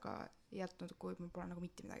vahele vaata ka jätnud, kui mul pole nagu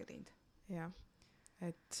mitte midagi teinud. Jah,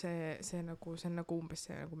 et see on nagu umbes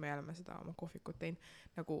see, nagu me oleme seda oma kohvikut teinud.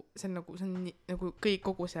 Nagu see on nagu kõik,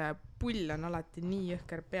 kogu see pull on alati nii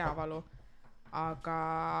jõhker peavalu, aga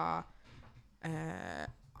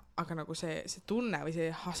nagu see tunne või see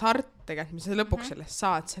hasart tegelikult, mis sa lõpuks sellest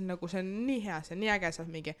saad, see on nii hea, see on nii äge, saad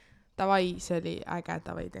mingi davai, see oli äge,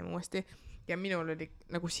 davai, teeme uuesti. Ja minul oli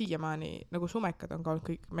nagu siiamaani, nagu sumekad on ka olnud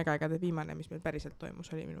kõik mega ägede, viimane, mis meil päriselt toimus,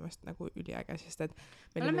 oli minu meelest nagu üliäge, sest et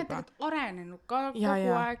me oleme tegelikult arenenud ka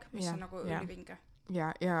kogu aeg, mis on nagu ülivinge.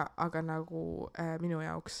 Ja, aga nagu minu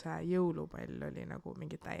jaoks jõulupall oli nagu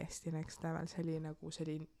mingi täiesti next level, see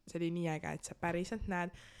oli nii äge, et sa päriselt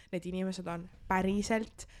näed, need inimesed on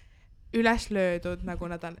päriselt üles löödud, nagu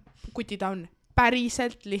nad on, kutid on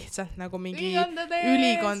päriselt lihtsalt nagu mingi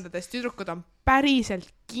ülikondades, tüdrukud on päriselt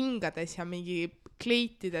kingades ja mingi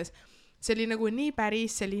kleitides. See oli nagu nii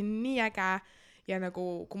päris, see oli nii äge ja nagu,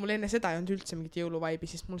 kui mul enne seda ei olnud üldse mingit jõuluvaibi,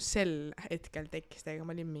 siis mul sel hetkel tekkis täiega,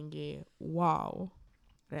 ma olin mingi wow,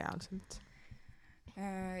 reaalselt.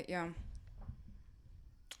 Jaa.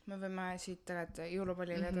 Me võime siit tegelikult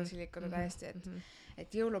jõulupallile edasi liikuda täiesti,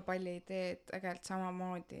 et jõulupalli teed tegelikult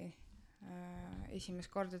samamoodi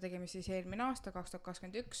esimest korda tegime siis eelmine aasta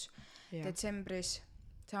 2021 detsembris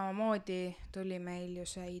samamoodi tuli meil ju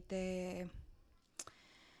see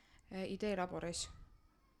idee laboris.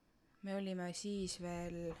 Me olime siis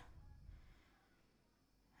veel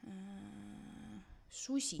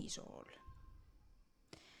Susisool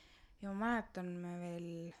ja ma mäletan me veel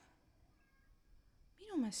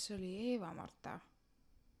minu meelest see oli Eva-Marta,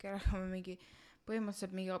 kellega me mingi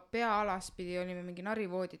põhimõtteliselt mingi peaalaspidi olime mingi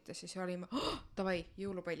narivoodites ja siis olime, davai,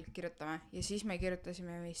 jõulupall, kirjutame. Ja siis me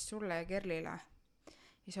kirjutasime vist sulle ja Kerlile.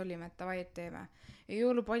 Ja siis olime, et davai, et teeme. Ja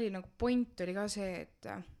jõulupalli nagu point oli ka see, et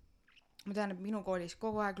ma tean, et minu koolis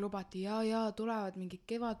kogu aeg lubati, ja tulevad mingi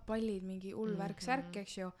kevadpallid, mingi hull värk-särk,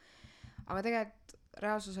 eks ju. Aga tegelikult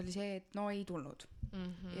reaalsus oli see, et no ei tulnud.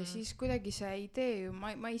 Ja siis kuidagi see idee,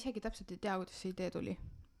 ma isegi täpselt ei tea, kuidas see idee tuli.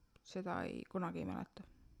 Seda kunagi ei mäleta.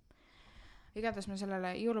 Igatahes me sellele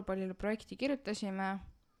jõulupallile projekti kirjutasime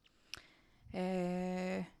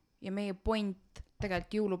ja meie point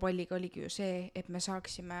tegelikult jõulupalliga oligi ju see, et me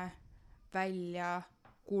saaksime välja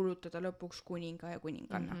kuulutada lõpuks kuninga ja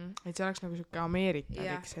kuninganna. Et see oleks nagu siuke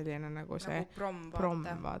ameerikalik selline nagu see nagu prom,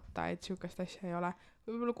 vaata, et siukest asja ei ole.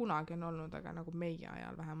 Võib-olla kunagi on olnud, aga nagu meie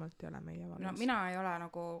ajal vähemalt ei ole meie valmis. No mina ei ole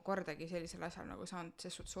nagu kordagi sellisel asjal nagu saanud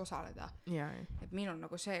ses suhtes osaleda. Et minul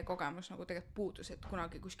nagu see kogemus nagu tegelikult puudus, et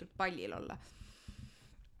kunagi kuskil pallil olla.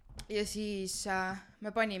 Ja siis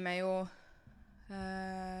me panime ju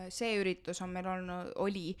see üritus on meil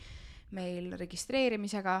oli meil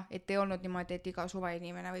registreerimisega, et ei olnud niimoodi, et iga suve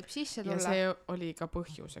inimene võib sisse tulla. Ja see oli ka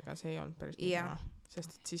põhjusega, see ei olnud päris mida.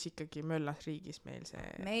 Sest et siis ikkagi möllas riigis meil see...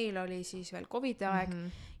 Meil oli siis veel COVID aeg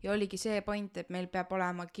ja oligi see point, et meil peab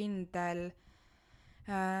olema kindel,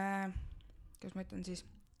 kuidas ma ütlen siis,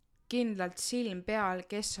 kindlalt silm peal,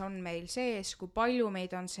 kes on meil sees, kui palju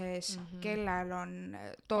meid on sees, kellel on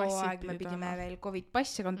too aeg, me pidime veel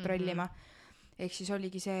COVID-passe kontrollima. Ehk siis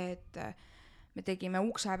oligi see, et me tegime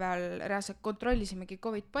ukse peal, reaalselt kontrollisimegi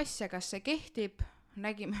COVID-passe, kas see kehtib,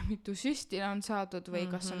 nägime, mitu süsti on saadud või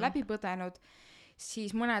kas on läbi põdenud.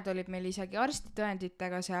 Siis mõned olid meil isegi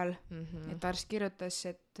arstitõenditega seal, et arst kirjutas,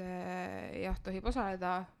 et jah, tohib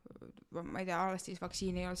osaleda, ma ei tea, alastis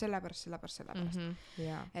vaktsiini ei ole sellepärast.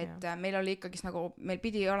 Et meil oli ikkagi nagu, meil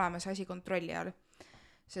pidi olema see asi kontrolli all,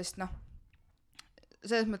 sest noh,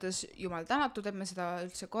 selles mõttes jumal tänatud, et me seda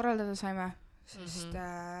üldse korraldada saime, sest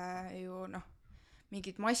ju noh,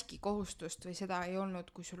 mingit maski kohustust või seda ei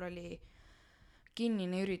olnud, kui sul oli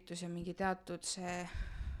kinnine üritus ja mingi teatud see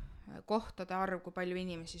kohtade arv, kui palju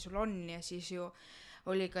inimesi sul on ja siis ju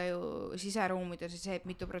oli ka ju siseruumides see, et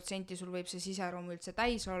mitu protsenti sul võib see siseruum üldse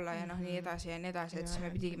täis olla ja nii edasi ja nii edasi, et siis me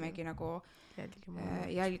pidimegi nagu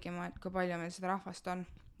jälgima, et kui palju meil seda rahvast on.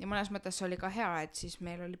 Ja mõnes mõttes see oli ka hea, et siis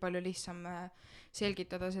meil oli palju lihtsam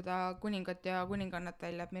selgitada seda kuningat ja kuningannat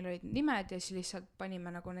välja, et meil olid nimed ja siis lihtsalt panime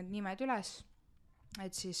nagu need nimed üles,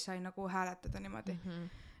 et siis sai nagu hääletada niimoodi.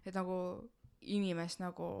 Et nagu inimest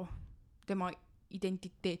nagu tema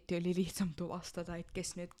identiteeti oli lihtsam tuvastada, et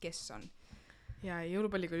kes nüüd kes on. Ja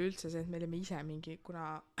jõulupalliga oli üldse see, et me olime ise mingi,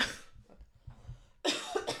 kuna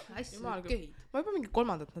Jumal, ma juba mingi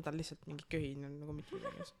 3. nädal lihtsalt mingi köhin nagu mitte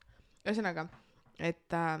midagi. Ühesõnaga,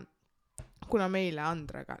 et kuna meile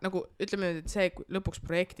Andrega, nagu ütleme nüüd, et see lõpuks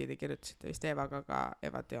projekti te kirjutasite vist Eevaga, aga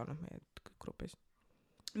Eevat ei olnud meie grupis.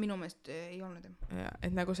 Minu meelest ei olnud. Ja,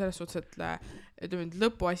 et nagu selles suhtes, et ütleme nüüd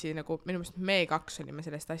lõpuasi, nagu minu meelest me 2 olime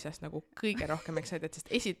sellest asjast nagu kõige rohkem excited,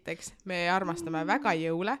 sest esiteks me armastame väga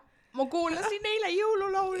jõule. Ma kuulasin eile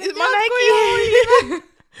jõululaule. Ma nägin.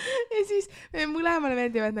 Ja siis me mõlemale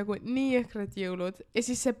meeldivad nagu nii jõhkrad jõulud ja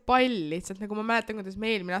siis see pall lihtsalt, nagu ma mäletan, kuidas me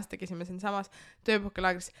eelmine aasta käisime siin samas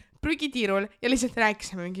tööpuhkelaagris prügitiirul ja lihtsalt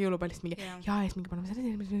rääkisime mingi jõulupallist mingi ja ees mingi paneme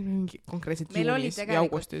selle mingi konkreetselt juulis ja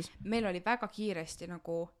augustis. Meil oli väga kiiresti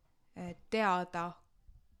nagu teada,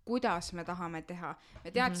 kuidas me tahame teha.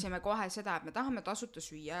 Me teadsime kohe seda, et me tahame tasuta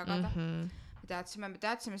süüa jagada. Me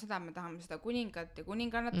teadsime seda, et me tahame seda kuningat ja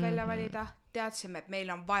kuningannat välja valida. Teadsime, et meil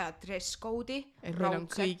on vaja dress code'i. Et meil on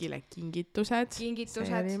kõigile kingitused.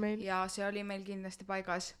 Ja see oli meil kindlasti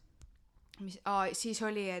paigas. Siis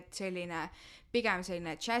oli, et pigem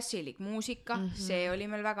selline džässilik muusika. See oli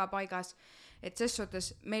meil väga paigas. Et ses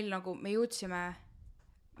suhtes meil nagu, me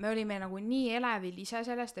olime nagu nii elevil ise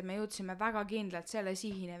sellest, et me jõudsime väga kindlalt selle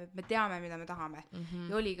sihini, et me teame, mida me tahame.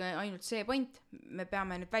 Ja oli ka ainult see point, me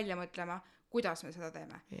peame nüüd välja mõtlema, kuidas me seda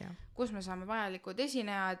teeme. Kus me saame vajalikud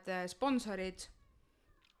esinejad, sponsorid,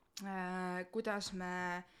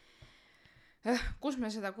 kus me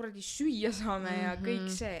seda kuradi süüa saame ja kõik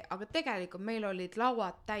see. Aga tegelikult meil olid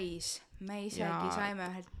lauad täis. Me isegi saime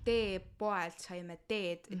ühelt teepoelt, saime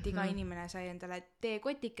teed, et iga inimene sai endale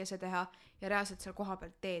teekotikese teha ja reaalselt seal koha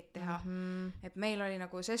peal teed teha. Et meil oli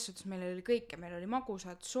nagu ses suhtes, meil oli kõike, meil oli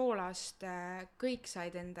magusad, soolast, kõik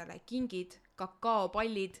said endale kingid,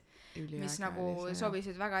 kakaopallid, mis nagu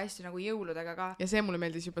sobisid väga hästi nagu jõuludega ka. Ja see mulle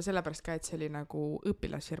meeldis juba sellepärast ka, et see oli nagu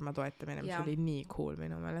õpilasfirma toetamine, mis oli nii cool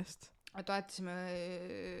minu meelest. Toetasime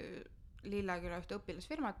Lillaküla ühte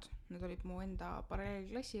õpilasfirmat, need olid mu enda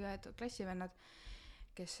paralleelklassivennad,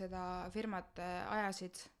 kes seda firmat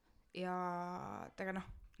ajasid ja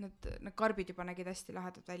need karbid juba nägid hästi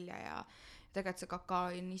lahedad välja ja tegelikult see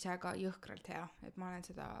kakao on ise ka jõhkralt hea, et ma olen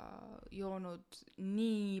seda joonud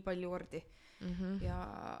nii palju kordi ja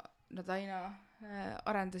nad aina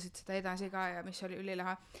arendasid seda edasi ka ja mis oli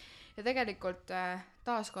ülilahe. Ja tegelikult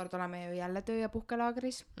taaskord oleme ju jälle töö- ja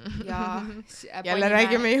puhkelaagris ja jälle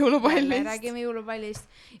räägime jõulupallist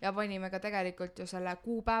ja panime ka tegelikult ju selle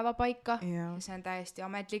kuupäeva paika ja see on täiesti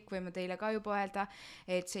ametlik, võime teile ka juba öelda,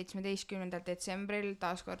 et 17. detsembril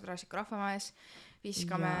taaskord Raasiku rahvamajas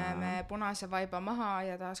viskame me punase vaiba maha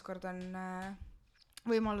ja taaskord on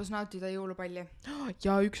võimalus nautida jõulupalli.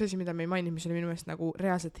 Ja üks asi, mida me ei maininud, mis oli minu meelest nagu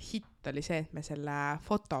reaalselt hitt, oli see, et me selle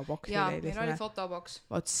fotoboksi meil oli fotoboks.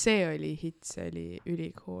 Vot see oli hitt, see oli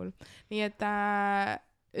ülikool. Nii et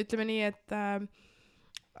ütleme nii, et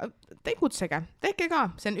tegutsege, tehke ka,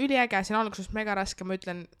 see on üliäge, see on alguses mega raske, ma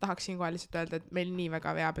ütlen, tahaks siinkohal lihtsalt öelda, et meil nii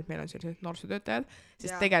väga veab, et meil on sellised noorsootöötajad,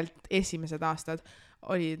 sest tegelikult esimesed aastad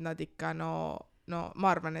olid nad ikka no ma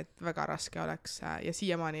arvan, et väga raske oleks ja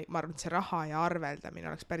siiamaani ma arvan, et see raha ja arveldamine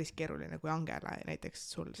oleks päris keeruline, kui Angela näiteks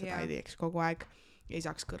sul seda ei teeks kogu aeg ja ei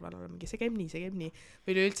saaks kõrval olla mingi, see käib nii.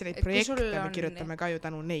 Või üldse neid projekte me kirjutame ka ju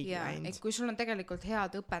tänu neid läinud. Et kui sul on tegelikult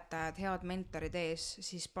head õpetajad, head mentorid ees,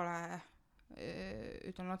 siis pole,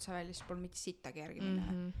 ütlen otse välja, siis pole mitte sittagi järgi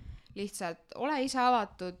minna. Lihtsalt ole ise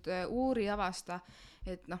avatud, uuri, avasta,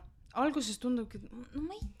 et alguses tundubki, et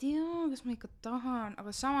ma ei tea, kas ma ikka tahan,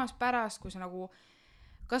 aga samas pärast, kui sa nagu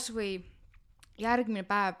kas või järgmine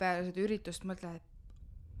päev peale seda üritust mõtled, et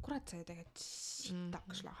kurat, see tegelikult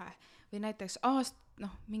sitaks lahe. Või näiteks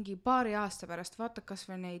mingi paari aasta pärast vaata kas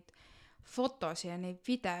või neid fotosi ja neid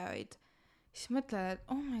videoid, siis mõtled, et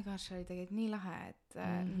oh my gosh, see oli tegelikult nii lahe, et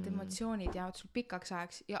need emotsioonid jäävad sul pikaks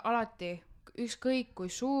ajaks ja alati ükskõik kui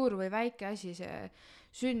suur või väike asi see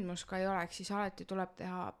sündmus ka ei oleks, siis alati tuleb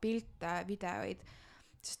teha pilte, videoid,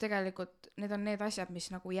 sest tegelikult need on need asjad, mis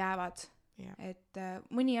nagu jäävad. Et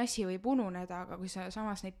mõni asi võib ununeda, aga kui sa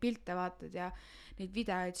samas neid pilte vaatad ja neid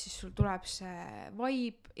videoid, siis sul tuleb see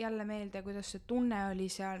vibe jälle meelde, kuidas see tunne oli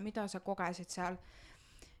seal, mida sa kogesid seal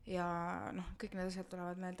ja kõik need asjad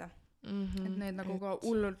tulevad meelde. et need nagu ka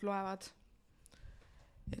hullult loevad.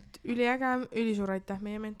 Et üliäge, ülisuur aitäh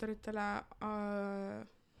meie mentoritele,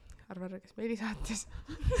 arvare, kes meili saatis.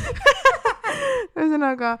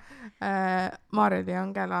 Ühesõnaga, Maarel ja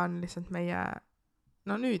Angela on lihtsalt meie,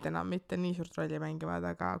 no nüüd enam mitte nii suurt rolli mängivad,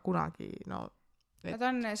 aga kunagi, no et... Nad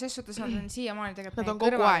on, ses suhtes nad on siiamaani tegelikult nad on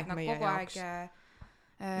kogu aeg meie jaoks.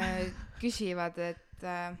 Küsivad,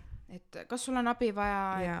 et kas sul on abi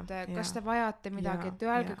vaja, kas te vajate midagi, et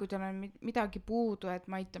öelge, kui teil on midagi puudu, et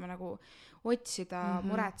me aitame nagu otsida,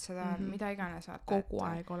 muretseda, mida iganes saate. Kogu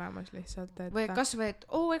aeg olemas lihtsalt. Et... Või kas või, et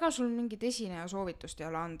ega sul mingit esineja soovitust ei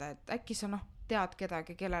ole anda, et äkki sa tead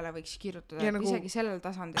kedagi, kellele võiks kirjutada, et nagu... isegi sellel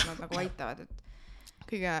tasandil nad nagu aitavad, et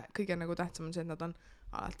kõige nagu tähtsam on see, et nad on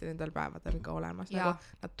alati nendel päevadel ka olemas. Nagu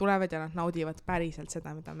nad tulevad ja nad naudivad päriselt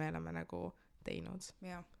seda, mida me oleme nagu teinud.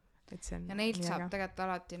 Ja ja neilt saab tegelikult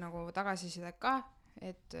alati nagu tagasiside ka,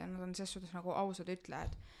 et nad on ses suhtes nagu ausad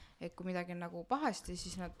ütlejad, et kui midagi on nagu pahasti,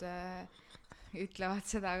 siis nad ütlevad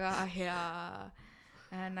seda ka ja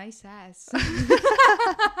nice ass.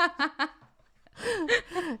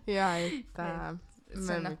 ja et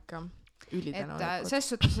me ikka ülitanud. Ses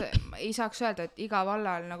suhtes ei saaks öelda, et iga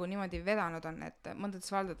vallal nagu niimoodi vedanud on, et mõndades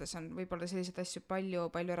valdades on võib-olla selliseid asju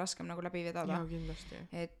palju raskem nagu läbi vedada. Ja, kindlasti.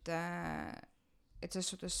 Et ses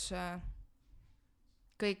suhtes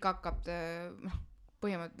kõik hakkab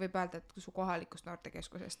põhimõtteliselt võib öelda, et su kohalikust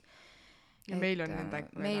noortekeskusest. Ja meil on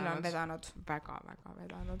vedanud. Väga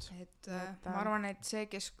vedanud. Et ma arvan, et see,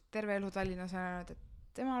 kes terve elu Tallinnas on öelnud, et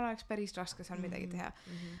temal oleks päris raske seal midagi teha.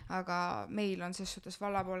 Aga meil on ses suhtes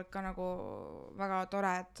valla poolelt ka nagu väga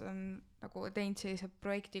tore, et on nagu teinud sellise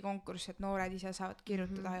projekti konkurss, et noored ise saavad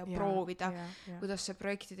kirjutada ja proovida, kuidas see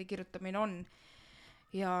projektide kirjutamine on.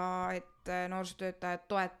 Ja et noorsootöötajad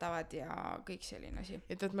toetavad ja kõik selline asi.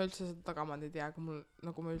 Et ma üldse seda tagamaad ei tea, aga mul,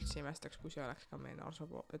 nagu ma üldse imestaks, kui see oleks ka meie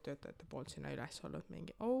noorsootöötajate poolt sinna üles olnud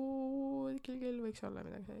mingi, küll võiks olla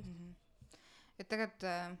midagi sellist. Et tegelikult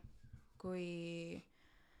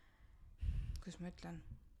kuidas ma ütlen,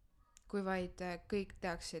 kui vaid kõik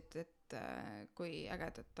teaksid, et kui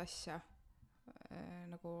ägedat asja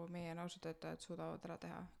nagu meie noorsootöötajad suudavad ära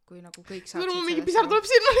teha, kui nagu kõik saaksid sellest. Mingi pisar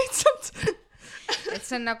tuleb sinna lihtsalt. Et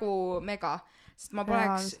see on nagu mega, sest ma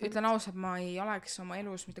poleks, ütlen ausalt, ma ei oleks oma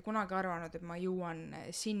elus mitte kunagi arvanud, et ma jõuan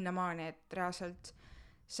sinnamaani, et reaalselt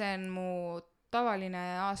see on mu tavaline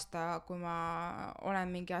aasta, kui ma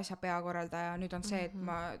olen mingi asja peakorraldaja, nüüd on see, et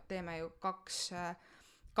ma teeme ju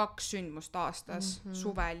kaks sündmust aastas,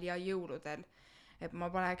 suvel ja jõuludel, et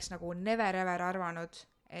ma poleks nagu never ever arvanud,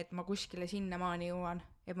 et ma kuskile sinnamaani jõuan,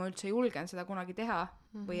 et ma üldse julgen seda kunagi teha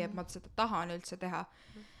või et ma seda tahan üldse teha.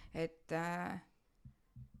 Et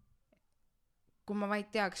kui ma vaid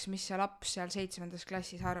teaks, mis see laps seal 7.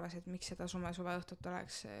 klassis arvas, et miks seda suveõhtut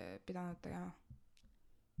oleks pidanud tegema.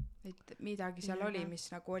 Et midagi seal oli, mis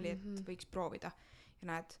nagu oli, et võiks proovida. Ja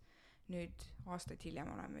näed, nüüd aastaid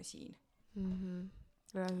hiljem oleme siin.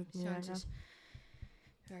 See on siis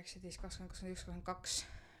 19, 20, 21, 22,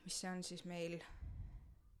 mis see on siis meil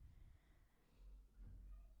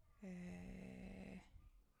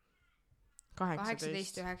 18,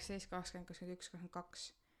 19, 20, 21,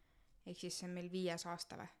 22. Ehk siis see on meil 5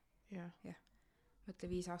 aasta või? Jah. Mõtle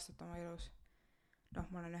 5 aastat oma elus.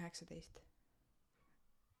 Ma olen 19.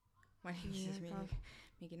 Ma olin siis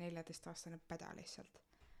mingi 14-aastane päda lihtsalt.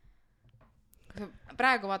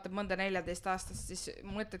 Praegu vaatab mõnda 14 aastast, siis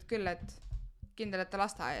mõtled küll, et kindel, et ta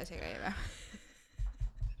lasteaias ei käi või?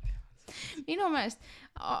 Minu meelest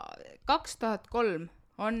 2003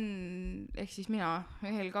 on, ehk siis mina,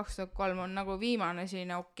 2003 on nagu viimane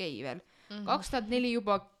selline okei veel. 2004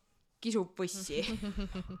 juba kisub võssi.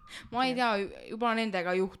 Ma ei tea, juba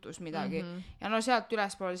nendega juhtus midagi. Ja sealt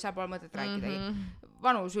ülespool, seal pole mõtet rääkidagi.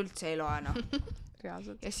 Vanus üldse ei loe,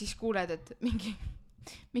 Reaalselt. Ja siis kuuled, et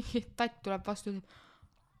mingi tatt tuleb vastu,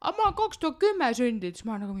 aga ma 2010 sündid, siis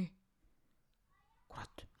ma nagu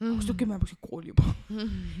kurat, 2010 peaks kooli juba.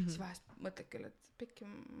 Siis vahest mõtled küll, et pekki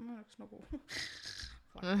ma oleks nagu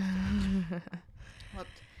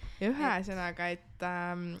ja ühesõnaga, et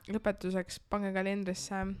lõpetuseks pange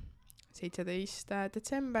kalendrisse 17.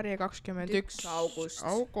 detsember ja 21.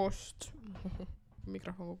 august.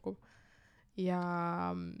 Mikrofon kukub. Ja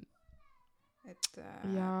et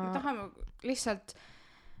me tahame lihtsalt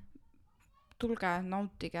tulge,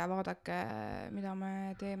 nautige, vaadake, mida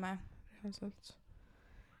me teeme.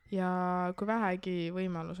 Ja kui vähegi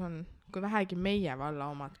võimalus on, kui vähegi meie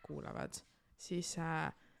valla omad kuulavad, siis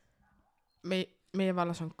meie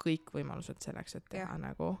vallas on kõik võimalused selleks, et teha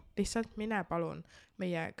nagu lihtsalt mine palun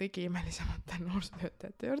meie kõigi imelisemate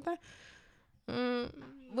noorsootöötajate juurde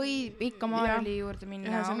Võib ikka Maarjali juurde minna,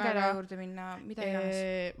 Angela juurde minna, mida iganes.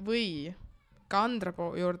 Või ka Andra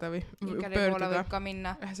juurde või pöörduda. Võib ka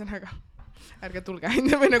minna. Ühesõnaga, ärge tulge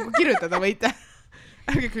või nagu kirjutada võite.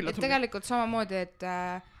 Ärge külla tulge. Tegelikult samamoodi, et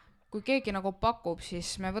kui keegi nagu pakub,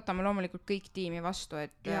 siis me võtame loomulikult kõik tiimi vastu,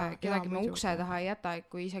 et kedagi me ukse taha ei jäta, et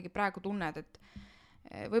kui isegi praegu tunned, et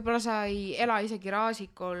võib-olla sa ei ela isegi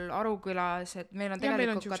Raasikul, Arukülas, et meil on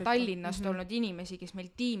tegelikult ka Tallinnast olnud inimesi, kes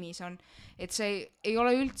meil tiimis on, et see ei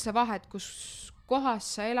ole üldse vahet, kus kohas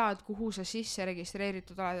sa elad, kuhu sa sisse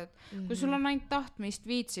registreeritud oled, et kui sul on ainult tahtmist,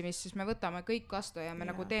 viitsimist, siis me võtame kõik vastu ja me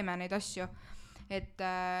nagu teeme neid asju. Et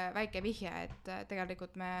väike vihje, et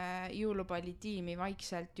tegelikult me jõulupalli tiimi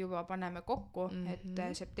vaikselt juba paneme kokku, et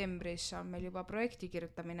septembris on meil juba projekti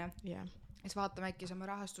kirjutamine. Siis vaatame äkki saame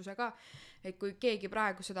rahastuse ka, et kui keegi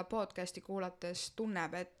praegu seda podcasti kuulates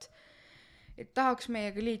tunneb, et tahaks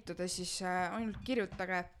meiega liituda, siis ainult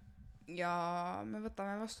kirjutage ja me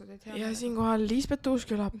võtame vastu teid. Ja siinkohal Liisbet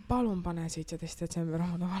Uusküla, palun pane 17. detsember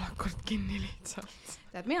oma valakult kinni lihtsalt.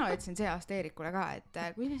 Tead, mina ütlesin see aasta Eerikule ka, et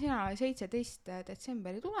kui sina 17.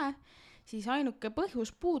 detsember ei tule, siis ainuke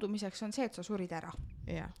põhjus puudumiseks on see, et sa surid ära.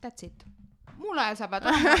 That's it. Mul ajal sa pead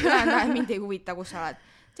olema, mind ei huvita, kus sa oled.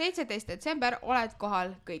 17. detsember oled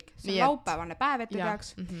kohal kõik. See on laupäevane päev, et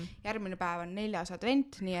peaks. Järgmine päev on 4.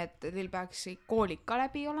 advent, nii et teil peaks koolik ka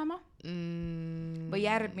läbi olema. Või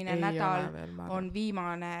järgmine nädal on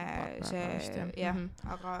viimane see,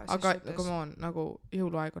 aga come on, nagu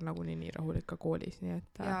jõuluaeg on nagu nii rahulik ka koolis, nii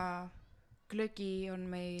et ja glögi on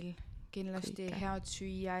meil kindlasti kõik. Head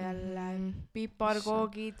süüa jälle,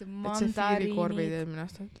 piparkoogid, mandariinid, et see fiilikorvid eelmine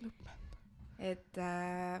aasta lõppenud, et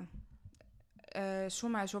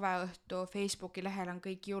suveõhtu Facebooki lehel on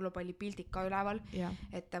kõik jõulupalli pildid ka üleval,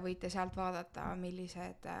 et te võite sealt vaadata,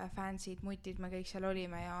 millised fansid, mutid me kõik seal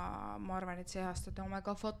olime ja ma arvan, et see aasta toome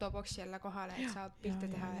ka fotoboksi jälle kohale, et saab pilte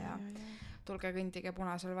teha ja tulge kõndige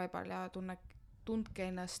punasel vaibal ja tundke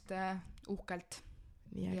ennast uhkelt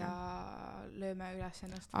ja lööme üles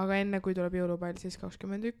ennast. Aga enne kui tuleb jõulupall, siis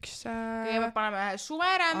 21 kõigepealt paneme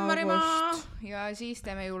suverämmarima ja siis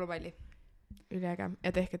teeme jõulupalli. Üliäge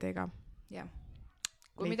ja tehke teiega. Ja.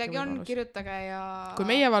 Kui midagi on, kirjutage ja kui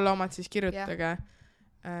meie valla omad, siis kirjutage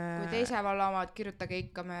kui teise valla omad, kirjutage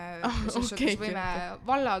ikka me võime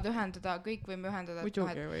vallad ühendada, kõik võime ühendada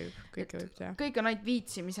muidugi võib, kõik võib teha kõik on ainult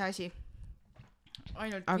viitsimise asi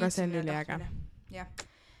aga see on üliäge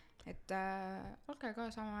et olge ka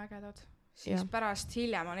sama ägedad siis pärast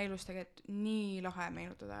hiljem on elus tegelikult nii lahe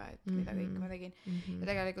meenutada, et mida kõik ma tegin ja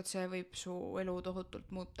tegelikult see võib su elu tohutult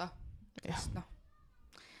muuta sest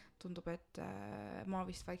tundub, et ma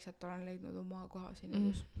vist vaikselt olen leidnud oma koha siin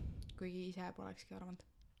elus, kuigi ise polekski arvanud.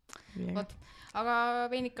 Võt, aga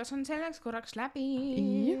veinikas on selleks korraks läbi.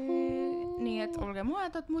 Nii et olge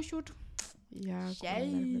moedad, mušud. Ja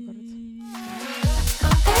kuuleme järgmine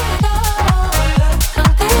kord.